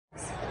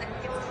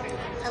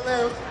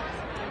Hello.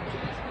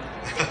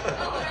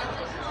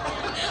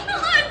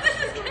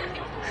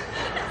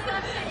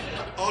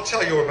 I'll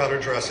tell you about her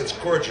dress. It's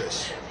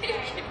gorgeous.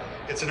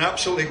 It's an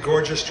absolutely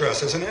gorgeous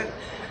dress, isn't it?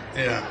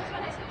 Yeah.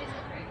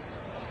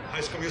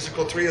 High School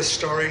Musical 3 is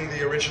starring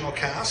the original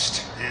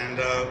cast, and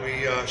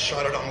we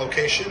shot it on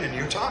location in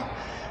Utah.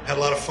 Had a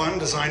lot of fun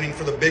designing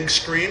for the big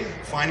screen,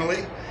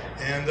 finally,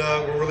 and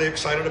we're really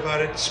excited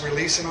about its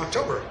release in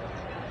October.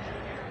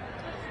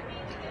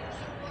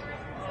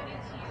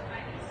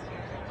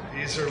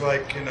 These are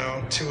like,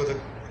 two of the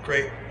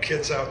great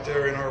kids out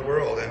there in our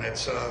world, and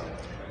it's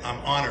I'm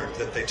honored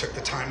that they took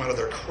the time out of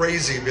their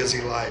crazy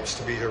busy lives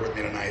to be here with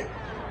me tonight.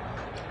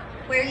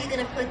 Where are you going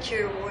to put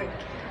your award?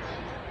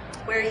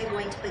 Where are you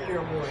going to put your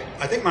award?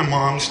 I think my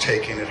mom's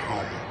taking it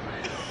home.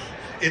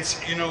 It's,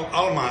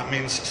 Alma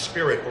means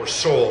spirit or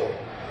soul,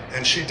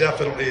 and she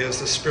definitely is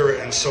the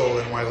spirit and soul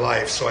in my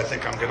life, so I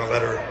think I'm going to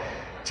let her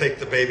take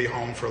the baby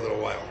home for a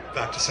little while,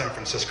 back to San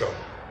Francisco.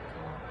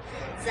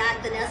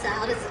 Zac, Vanessa,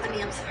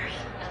 I'm sorry.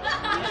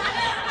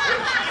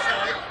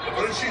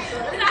 What did she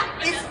say?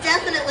 It's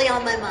definitely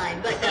on my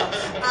mind, but no.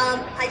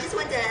 I just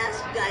wanted to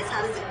ask you guys,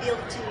 how does it feel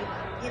to,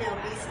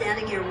 be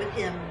standing here with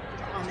him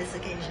on this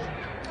occasion?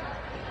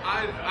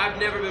 I've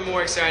never been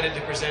more excited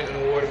to present an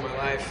award in my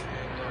life.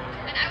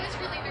 And I was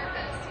really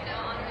nervous,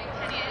 honoring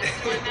Kenny. I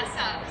didn't want to mess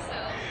up, so.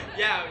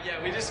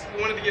 Yeah, we just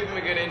wanted to give him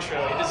a good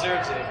intro. He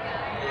deserves it.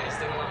 Yeah, he's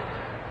done a lot.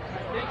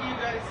 Thank you,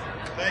 guys.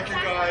 Thank you,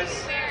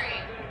 guys. Very.